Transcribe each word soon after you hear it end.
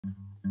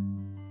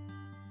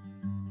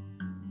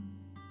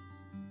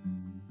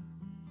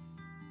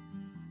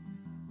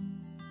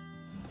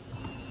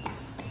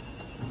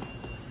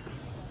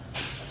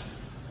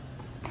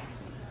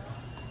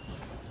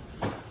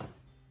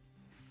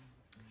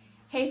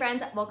Hey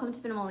friends, welcome to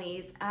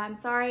Minimalist. I'm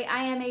sorry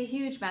I am a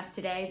huge mess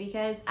today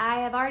because I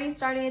have already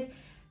started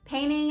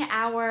painting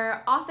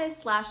our office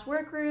slash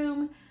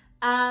workroom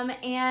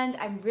and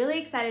I'm really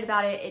excited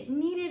about it. It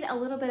needed a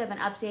little bit of an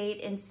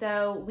update, and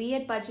so we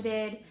had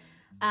budgeted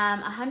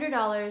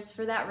 $100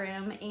 for that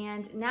room,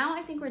 and now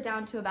I think we're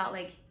down to about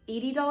like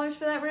 $80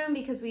 for that room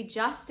because we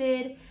just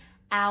did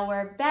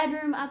our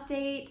bedroom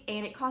update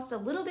and it cost a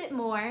little bit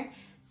more.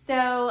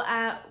 So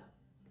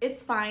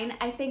it's fine.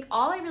 I think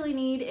all I really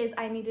need is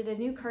I needed a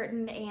new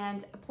curtain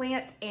and a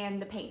plant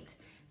and the paint.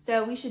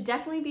 So we should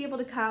definitely be able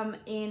to come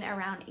in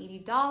around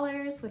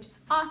 $80, which is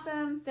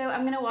awesome. So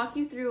I'm gonna walk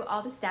you through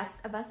all the steps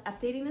of us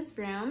updating this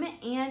room,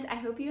 and I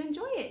hope you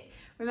enjoy it.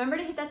 Remember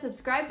to hit that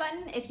subscribe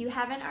button if you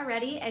haven't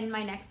already, and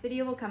my next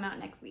video will come out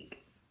next week.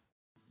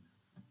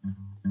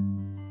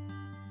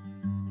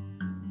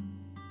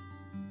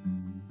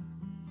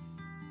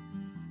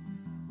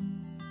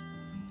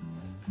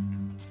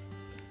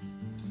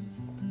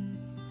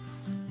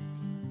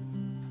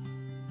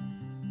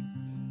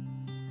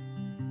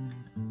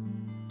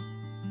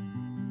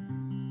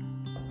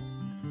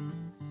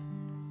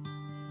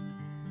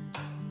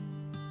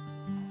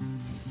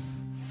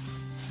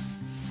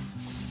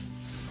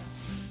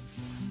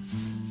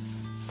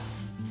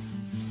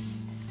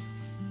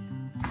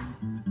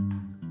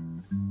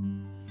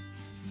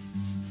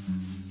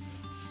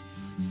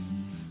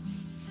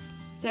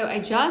 So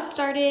I just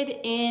started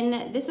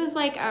in, this is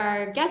like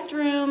our guest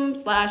room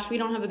slash, we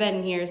don't have a bed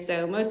in here,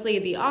 so mostly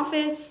the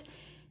office.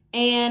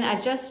 And I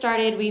just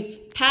started,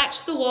 we've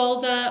patched the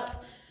walls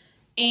up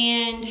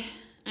and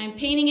I'm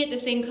painting it the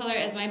same color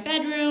as my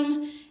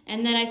bedroom.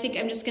 And then I think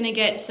I'm just gonna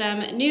get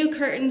some new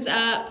curtains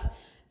up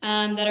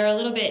that are a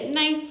little bit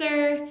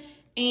nicer.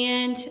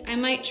 And I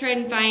might try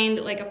and find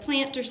like a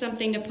plant or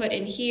something to put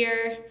in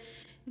here.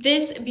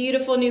 This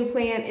beautiful new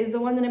plant is the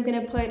one that I'm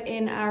gonna put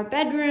in our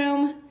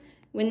bedroom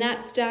when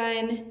that's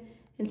done.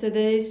 And so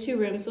those two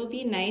rooms will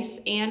be nice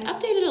and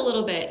updated a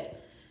little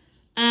bit.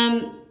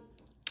 I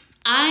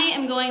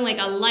am going like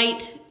a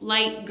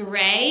light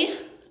gray.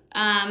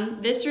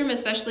 This room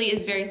especially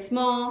is very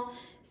small,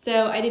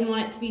 so I didn't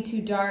want it to be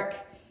too dark.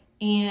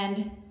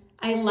 And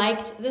I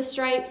liked the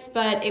stripes,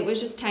 but it was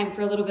just time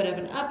for a little bit of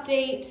an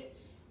update.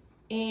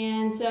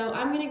 And so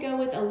I'm gonna go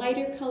with a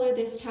lighter color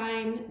this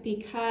time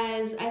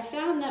because I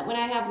found that when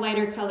I have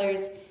lighter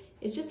colors,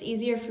 it's just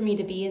easier for me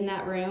to be in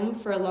that room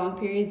for long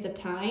periods of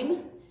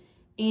time.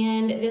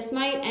 And this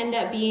might end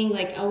up being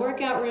like a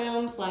workout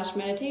room slash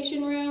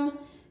meditation room.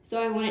 So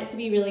I want it to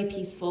be really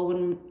peaceful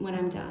when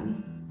I'm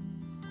done.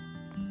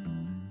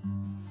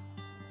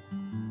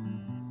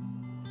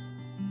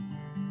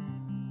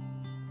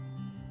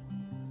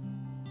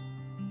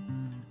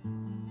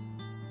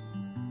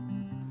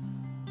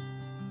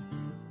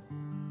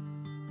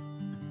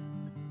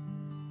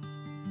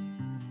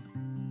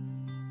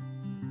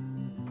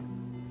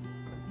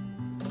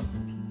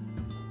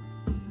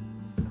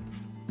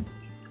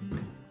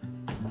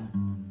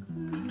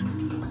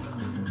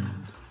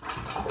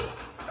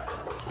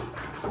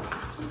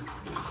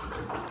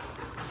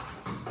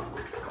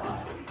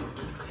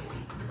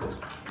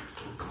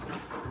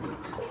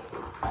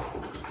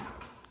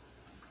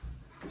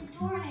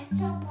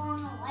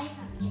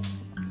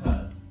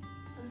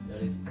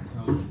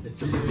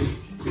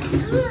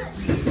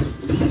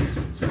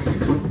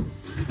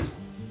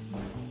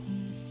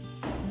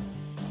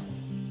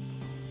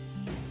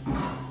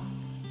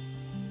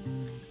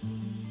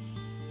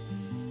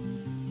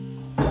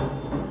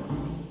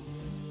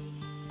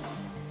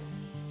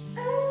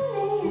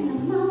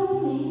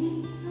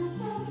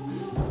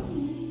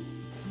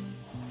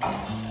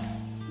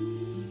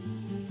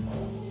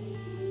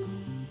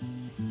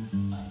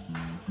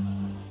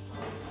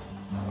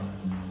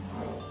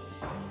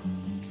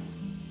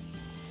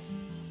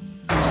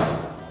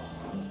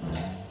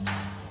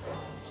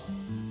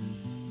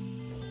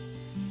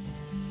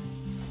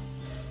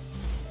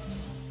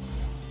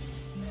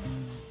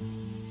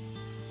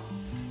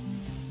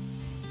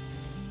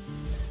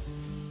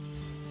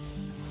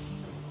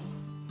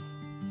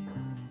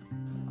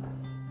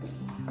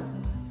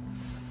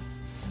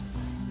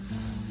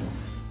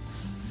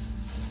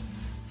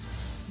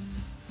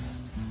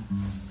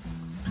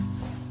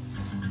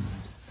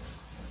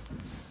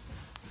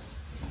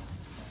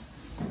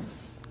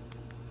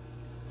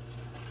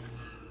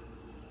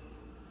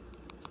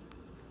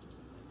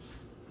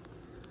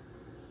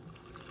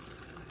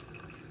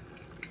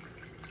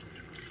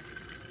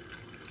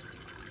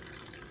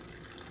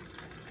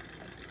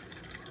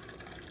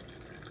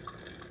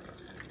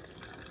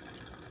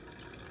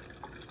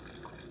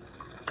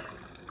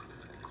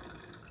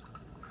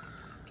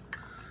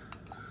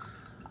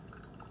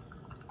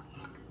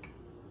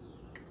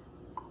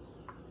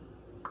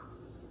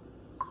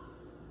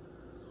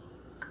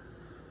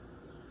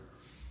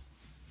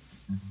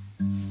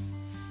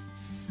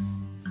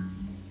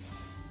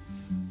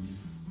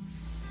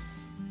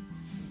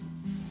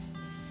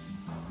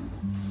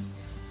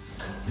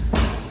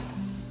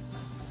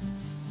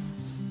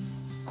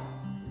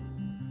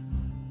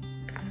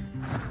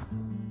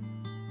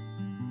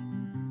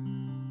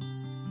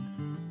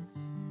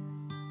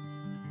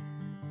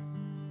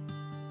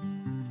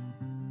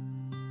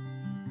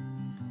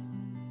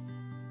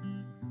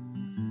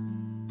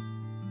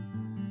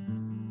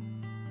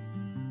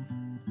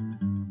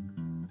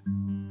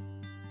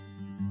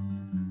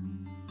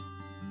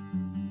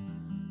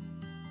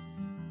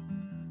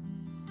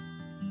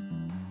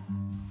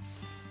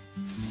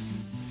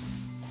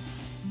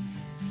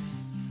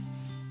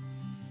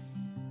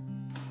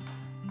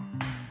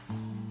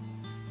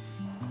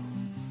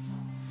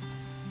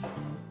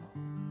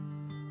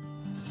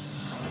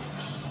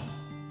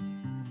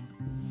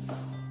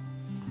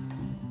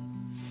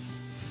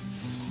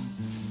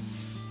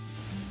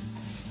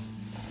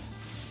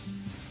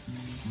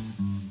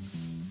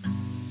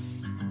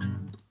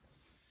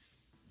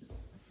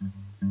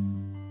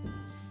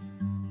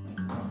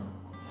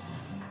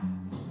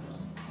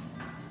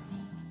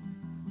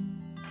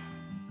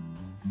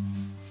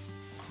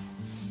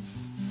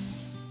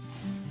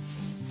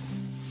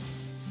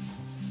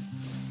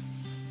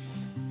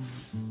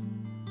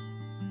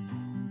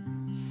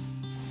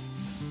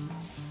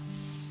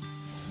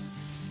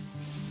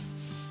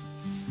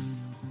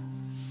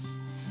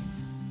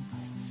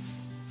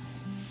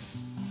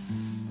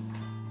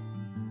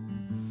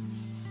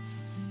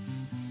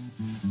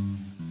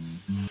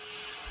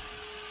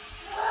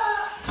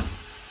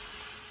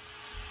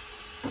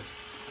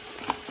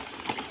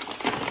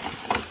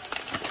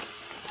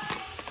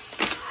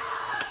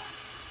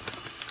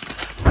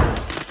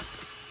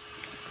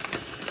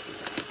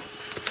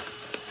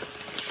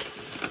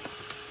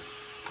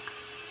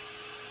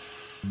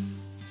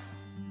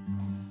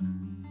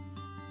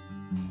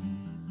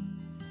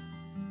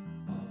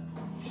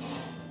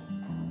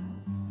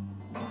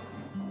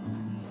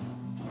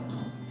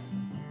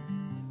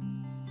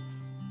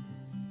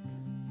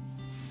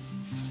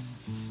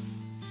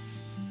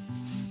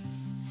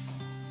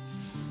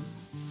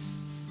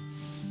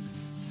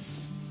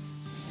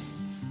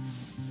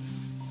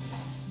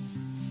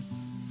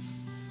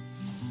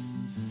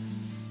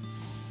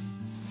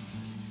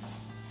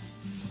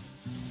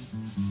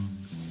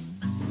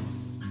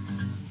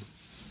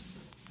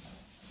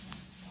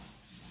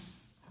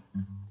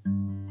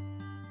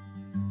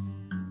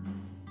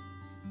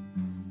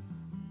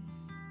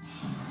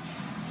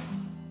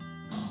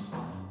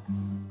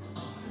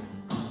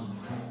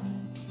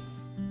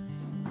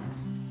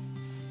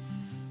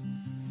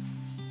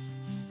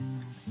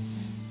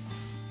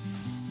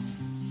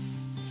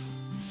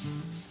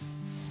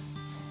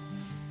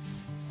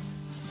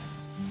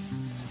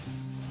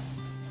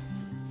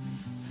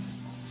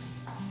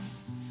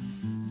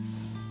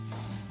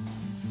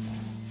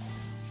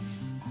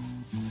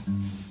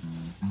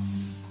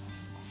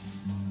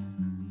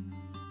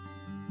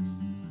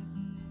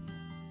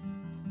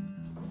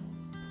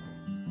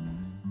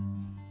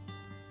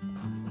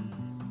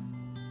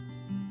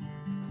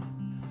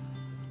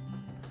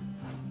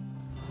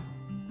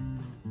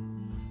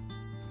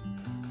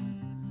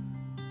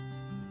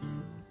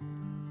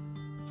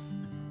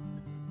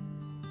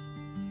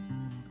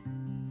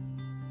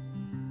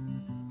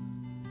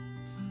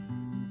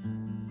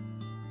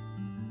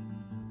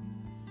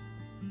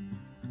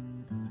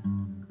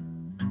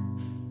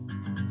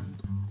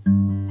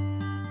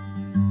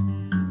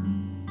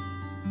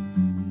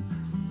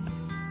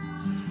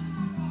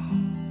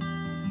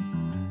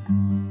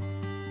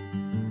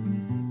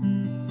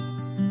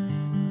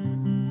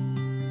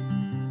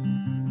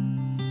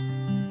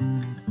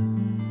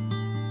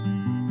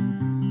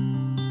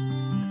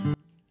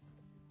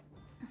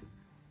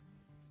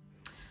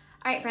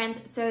 right,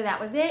 friends, so that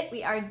was it.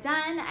 We are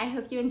done. I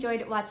hope you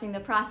enjoyed watching the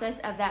process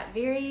of that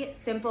very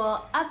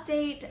simple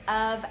update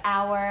of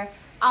our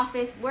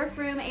office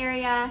workroom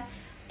area.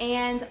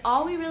 And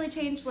all we really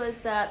changed was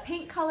the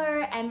paint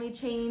color, and we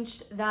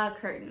changed the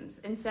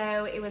curtains. And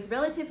so it was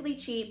relatively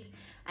cheap.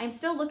 I'm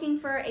still looking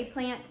for a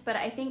plant, but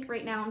I think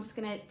right now I'm just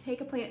gonna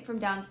take a plant from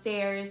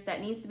downstairs that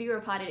needs to be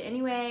repotted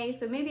anyway.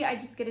 So maybe I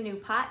just get a new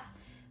pot,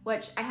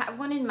 which I have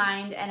one in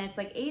mind, and it's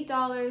like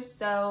 $8,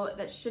 so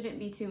that shouldn't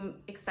be too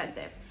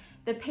expensive.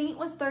 The paint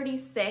was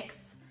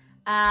 $36,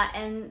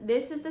 and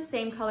this is the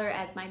same color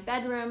as my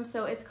bedroom,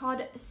 so it's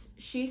called,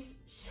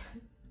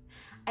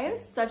 I have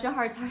such a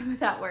hard time with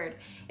that word.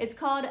 It's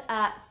called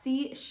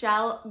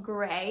Seashell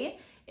Gray.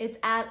 It's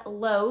at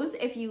Lowe's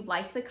if you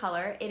like the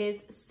color. It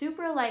is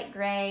super light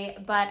gray,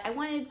 but I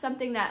wanted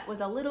something that was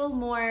a little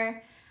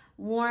more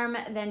warm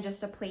than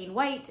just a plain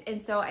white,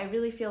 and so I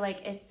really feel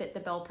like it fit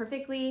the bill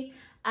perfectly.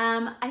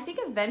 I think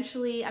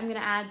eventually I'm gonna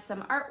add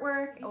some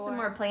artwork or some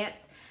more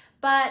plants,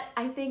 but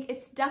I think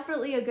it's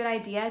definitely a good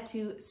idea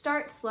to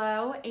start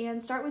slow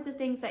and start with the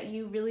things that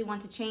you really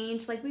want to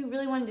change. Like, we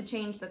really wanted to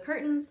change the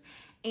curtains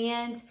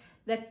and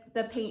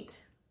the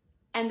paint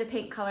and the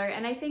paint color,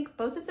 and I think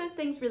both of those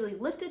things really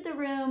lifted the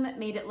room,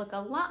 made it look a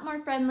lot more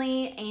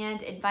friendly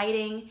and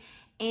inviting,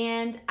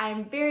 and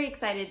I'm very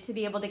excited to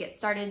be able to get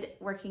started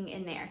working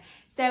in there.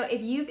 So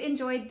if you've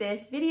enjoyed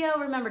this video,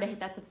 remember to hit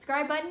that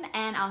subscribe button,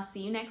 and I'll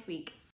see you next week.